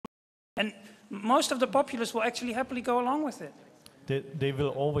And most of the populace will actually happily go along with it. They will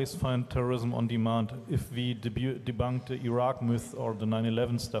always find terrorism on demand. If we debunk the Iraq myth or the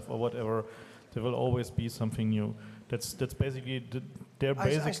 9/11 stuff or whatever, there will always be something new. That's basically their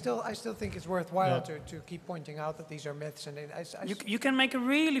basic. I still think it's worthwhile to keep pointing out that these are myths. And you can make a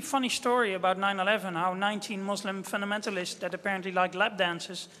really funny story about 9/11, how 19 Muslim fundamentalists that apparently like lap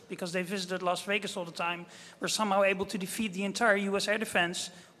dances because they visited Las Vegas all the time were somehow able to defeat the entire US air defense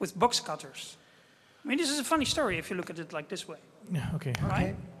with box cutters. I mean, this is a funny story if you look at it like this way. Yeah, okay.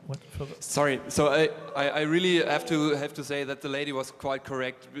 Right? Sorry, so I really have to say that the lady was quite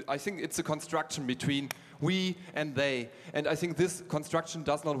correct. I think it's a construction between we and they, and I think this construction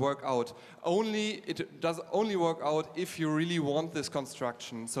does not work out. It does only work out if you really want this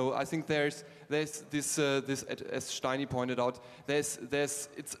construction. So I think there's this as Steini pointed out,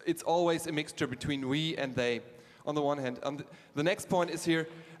 it's always a mixture between we and they. On the one hand, the next point is here.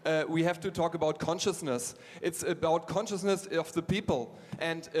 We have to talk about consciousness. It's about consciousness of the people.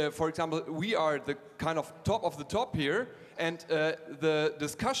 And for example, we are the kind of top of the top here. And the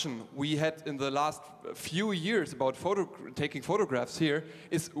discussion we had in the last few years about taking photographs here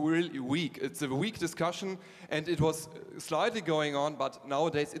is really weak. It's a weak discussion, and it was slightly going on, but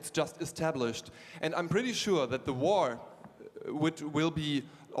nowadays it's just established. And I'm pretty sure that the war will be,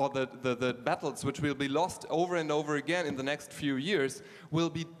 or the battles which will be lost over and over again in the next few years will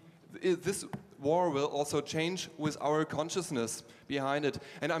be, this war will also change with our consciousness behind it.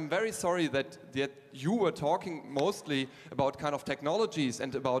 And I'm very sorry that you were talking mostly about kind of technologies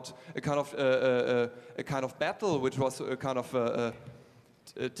and about a kind of battle which was a kind of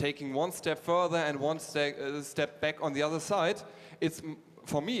taking one step further and one step back on the other side.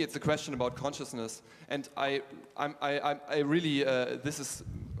 For me, it's a question about consciousness, and I really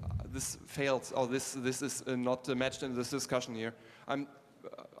this fails, or this is not matched in this discussion here.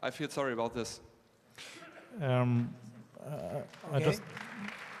 I feel sorry about this. I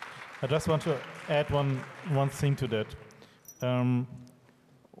just want to add one thing to that.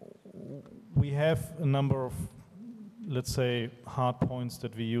 We have a number of, let's say, hard points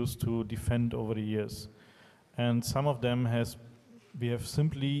that we used to defend over the years, and some of them we have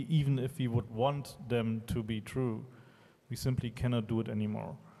simply, even if we would want them to be true, we simply cannot do it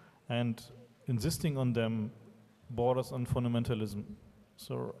anymore. And insisting on them borders on fundamentalism.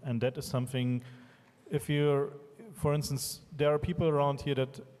 And that is something, for instance, there are people around here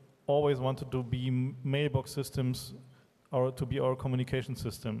that always wanted to be mailbox systems or to be our communication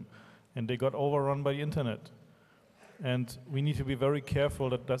system, and they got overrun by the internet. And we need to be very careful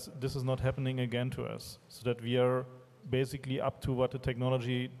that this is not happening again to us, so that we are basically up to what the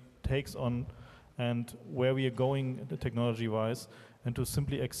technology takes on and where we are going technology-wise, and to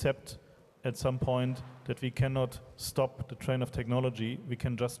simply accept at some point that we cannot stop the train of technology, we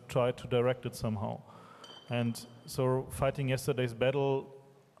can just try to direct it somehow. And so fighting yesterday's battle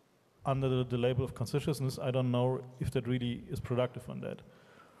under the label of consciousness, I don't know if that really is productive on that.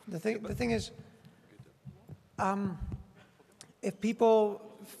 The thing is, if people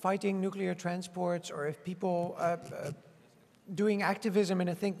fighting nuclear transports, or if people doing activism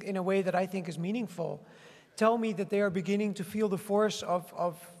in a way that I think is meaningful, tell me that they are beginning to feel the force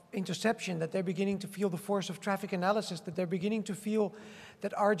of interception, that they're beginning to feel the force of traffic analysis, that they're beginning to feel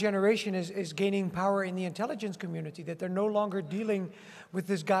that our generation is gaining power in the intelligence community, that they're no longer dealing with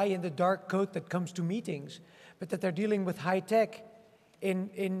this guy in the dark coat that comes to meetings, but that they're dealing with high tech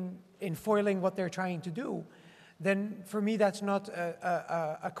in foiling what they're trying to do, then for me that's not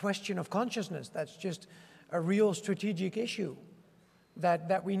a question of consciousness. That's just a real strategic issue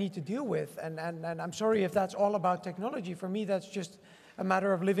that we need to deal with. And I'm sorry if that's all about technology. For me, that's just a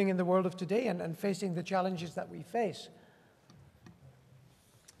matter of living in the world of today and facing the challenges that we face.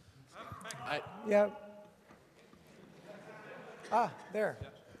 Yeah. There.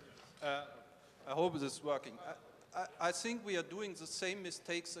 I hope this is working. I think we are doing the same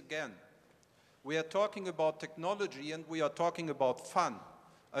mistakes again. We are talking about technology and we are talking about fun.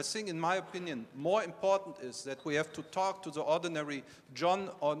 I think, in my opinion, more important is that we have to talk to the ordinary John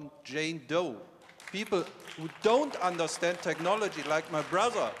or Jane Doe, people who don't understand technology like my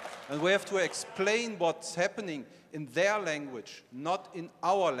brother, and we have to explain what's happening in their language, not in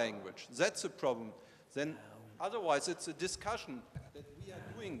our language. That's the problem. Then otherwise it's a discussion that we are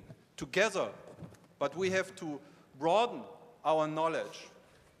doing together, but we have to broaden our knowledge.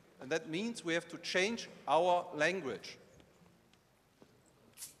 And that means we have to change our language.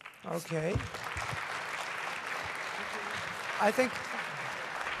 Okay. I think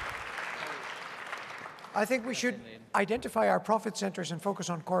we should identify our profit centers and focus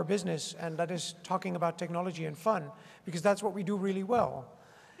on core business, and that is talking about technology and fun, because that's what we do really well.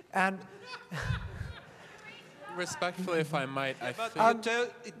 And Respectfully, if I might, But you tell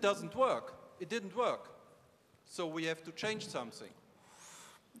it doesn't work. It didn't work. So we have to change something.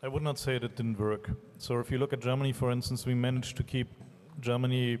 I would not say that didn't work. So if you look at Germany, for instance, we managed to keep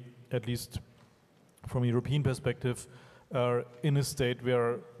Germany, at least from a European perspective, in a state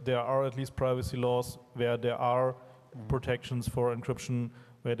where there are at least privacy laws, where there are protections for encryption,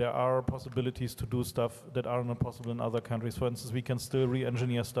 where there are possibilities to do stuff that are not possible in other countries. For instance, we can still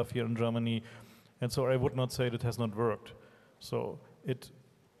re-engineer stuff here in Germany. And so I would not say that has not worked. So it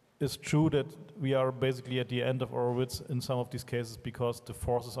is true that we are basically at the end of our wits in some of these cases because the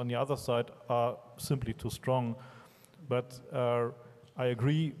forces on the other side are simply too strong. But I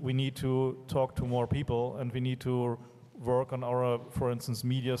agree we need to talk to more people and we need to work on our, for instance,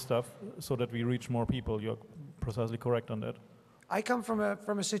 media stuff so that we reach more people. You're precisely correct on that. I come from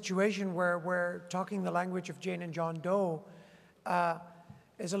a situation where talking the language of Jane and John Doe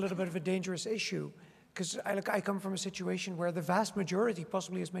is a little bit of a dangerous issue. Because I come from a situation where the vast majority,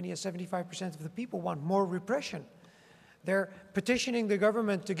 possibly as many as 75% of the people, want more repression. They're petitioning the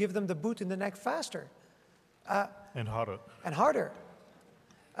government to give them the boot in the neck faster. And harder. And harder.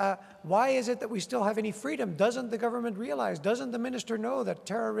 Why is it that we still have any freedom? Doesn't the government realize, doesn't the minister know that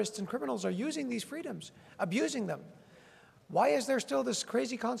terrorists and criminals are using these freedoms, abusing them? Why is there still this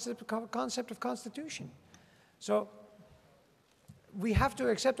crazy concept of constitution? So we have to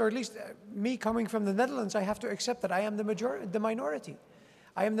accept, or at least me coming from the Netherlands, I have to accept that I am the minority.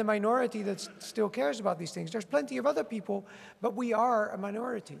 I am the minority that still cares about these things. There's plenty of other people, but we are a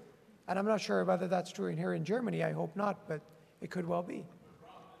minority. And I'm not sure whether that's true here in Germany. I hope not, but it could well be.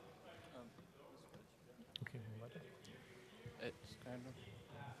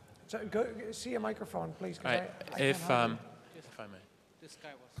 So go see a microphone, please. If I may. This guy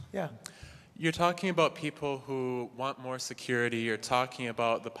was. Yeah. You're talking about people who want more security. You're talking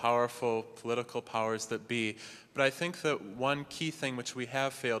about the powerful political powers that be. But I think that one key thing which we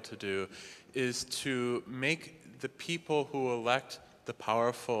have failed to do is to make the people who elect the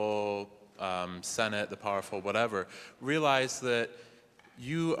powerful Senate, the powerful whatever, realize that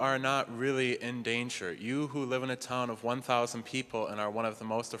you are not really in danger. You who live in a town of 1,000 people and are one of the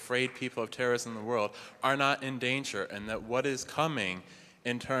most afraid people of terrorism in the world are not in danger, and that what is coming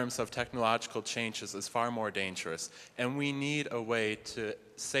in terms of technological changes is far more dangerous. And we need a way to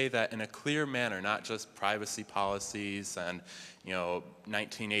say that in a clear manner, not just privacy policies and,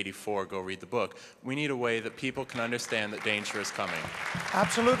 1984, go read the book. We need a way that people can understand that danger is coming.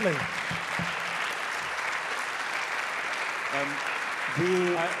 Absolutely.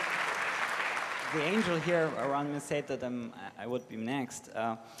 The angel here around me said that I would be next.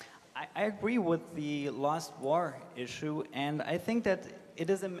 I agree with the lost war issue, and I think that it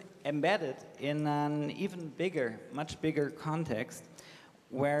is embedded in an even bigger, much bigger context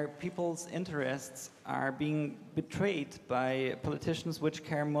where people's interests are being betrayed by politicians which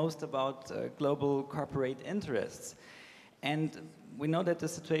care most about global corporate interests. And we know that the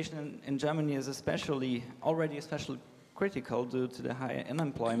situation in Germany is already especially critical due to the high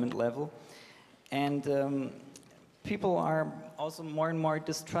unemployment level. And people are also more and more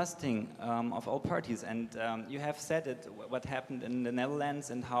distrusting of all parties. And you have said it, what happened in the Netherlands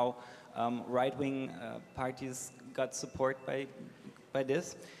and how right-wing parties got support by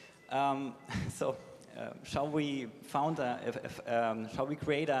this. Shall we shall we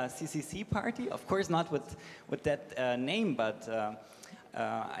create a CCC party? Of course not with that name, but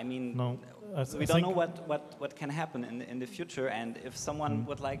I mean, no, we don't know what can happen in the future. And if someone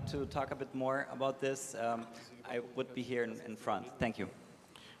would like to talk a bit more about this, I would be here in front. Thank you.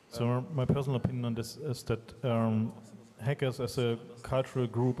 So my personal opinion on this is that hackers as a cultural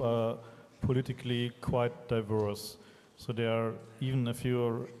group are politically quite diverse. So they are, even if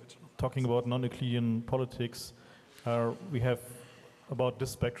you're talking about non-Euclidean politics, we have about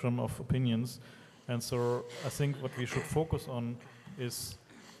this spectrum of opinions. And so I think what we should focus on is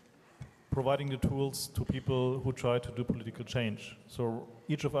providing the tools to people who try to do political change. So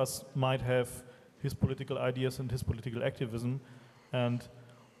each of us might have his political ideas and his political activism, and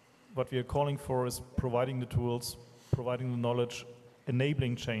what we are calling for is providing the tools, providing the knowledge,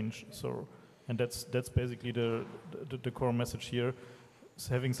 enabling change. So, and that's basically the core message here.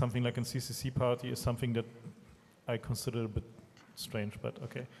 So having something like a CCC party is something that I consider a bit strange, but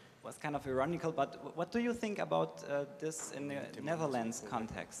okay. Was kind of ironical, but what do you think about this in the Netherlands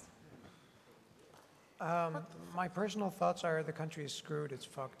context? My personal thoughts are the country is screwed, it's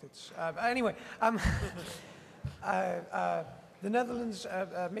fucked, anyway, the Netherlands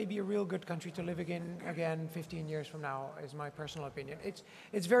may be a real good country to live in again 15 years from now, is my personal opinion.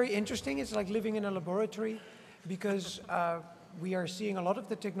 It's very interesting. It's like living in a laboratory because we are seeing a lot of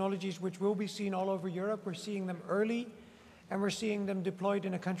the technologies which will be seen all over Europe. We're seeing them early, and we're seeing them deployed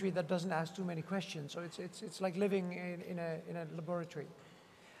in a country that doesn't ask too many questions. So it's like living in a laboratory.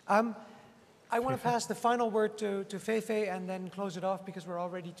 I want to pass the final word to Feifei and then close it off because we're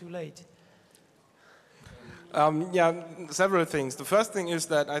already too late. Yeah, several things. The first thing is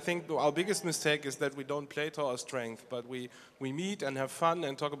that I think our biggest mistake is that we don't play to our strength, but we meet and have fun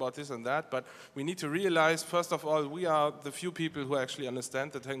and talk about this and that, but we need to realize, first of all, we are the few people who actually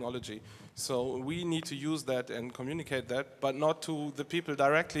understand the technology. So we need to use that and communicate that, but not to the people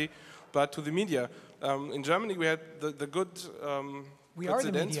directly, but to the media. In Germany, we had the good we are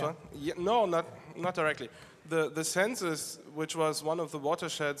the media. Yeah, no, not directly. The census, which was one of the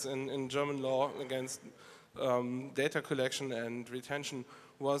watersheds in German law against data collection and retention,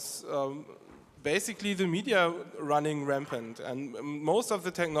 was basically the media running rampant. And most of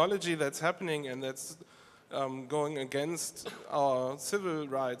the technology that's happening and that's going against our civil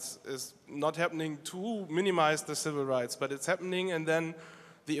rights is not happening to minimize the civil rights, but it's happening and then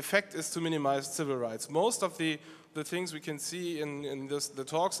the effect is to minimize civil rights. Most of the things we can see in the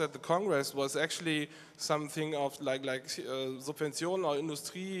talks at the Congress was actually something of like Subvention or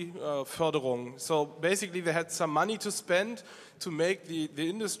Industrieförderung. So basically they had some money to spend to make the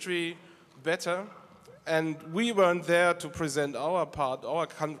industry better, and we weren't there to present our part,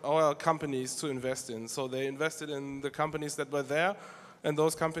 our companies to invest in. So they invested in the companies that were there, and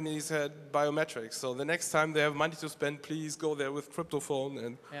those companies had biometrics. So the next time they have money to spend, please go there with Cryptophone.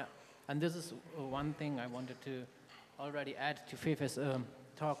 And yeah, and this is one thing I wanted to already add to Feifei's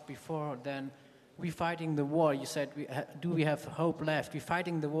talk before. Then we're fighting the war. You said, do we have hope left? We're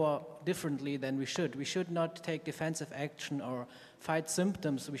fighting the war differently than we should. We should not take defensive action or fight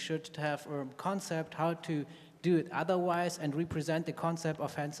symptoms. We should have a concept how to do it otherwise and represent the concept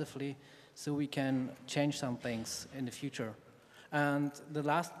offensively so we can change some things in the future. And the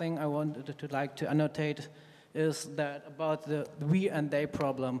last thing I wanted to like to annotate is that about the we and they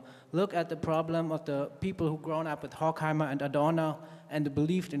problem. Look at the problem of the people who grown up with Horkheimer and Adorno and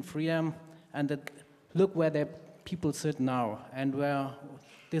believed in freedom, and look where the people sit now and where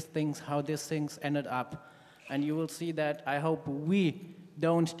how these things ended up. And you will see that I hope we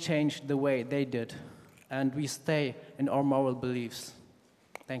don't change the way they did, and we stay in our moral beliefs.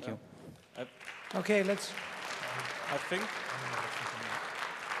 Thank you. Okay, let's. I think.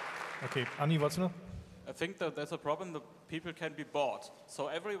 Okay, Anni, what's now? I think that there's a problem that people can be bought. So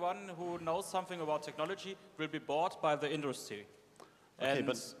everyone who knows something about technology will be bought by the industry. Okay,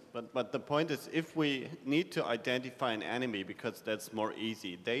 but the point is, if we need to identify an enemy, because that's more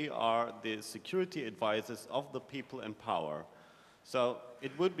easy, they are the security advisors of the people in power. So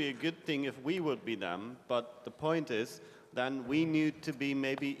it would be a good thing if we would be them, but the point is, then we need to be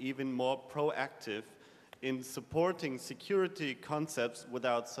maybe even more proactive in supporting security concepts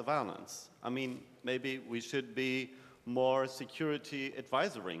without surveillance. I mean, maybe we should be more security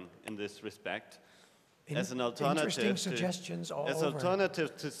advisory in this respect as an alternative. Interesting suggestions all over. As an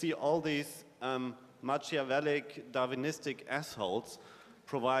alternative to see all these Machiavellic, Darwinistic assholes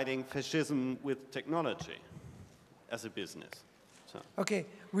providing fascism with technology as a business. So. Okay,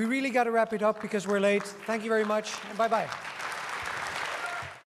 we really got to wrap it up because we're late. Thank you very much, and bye-bye.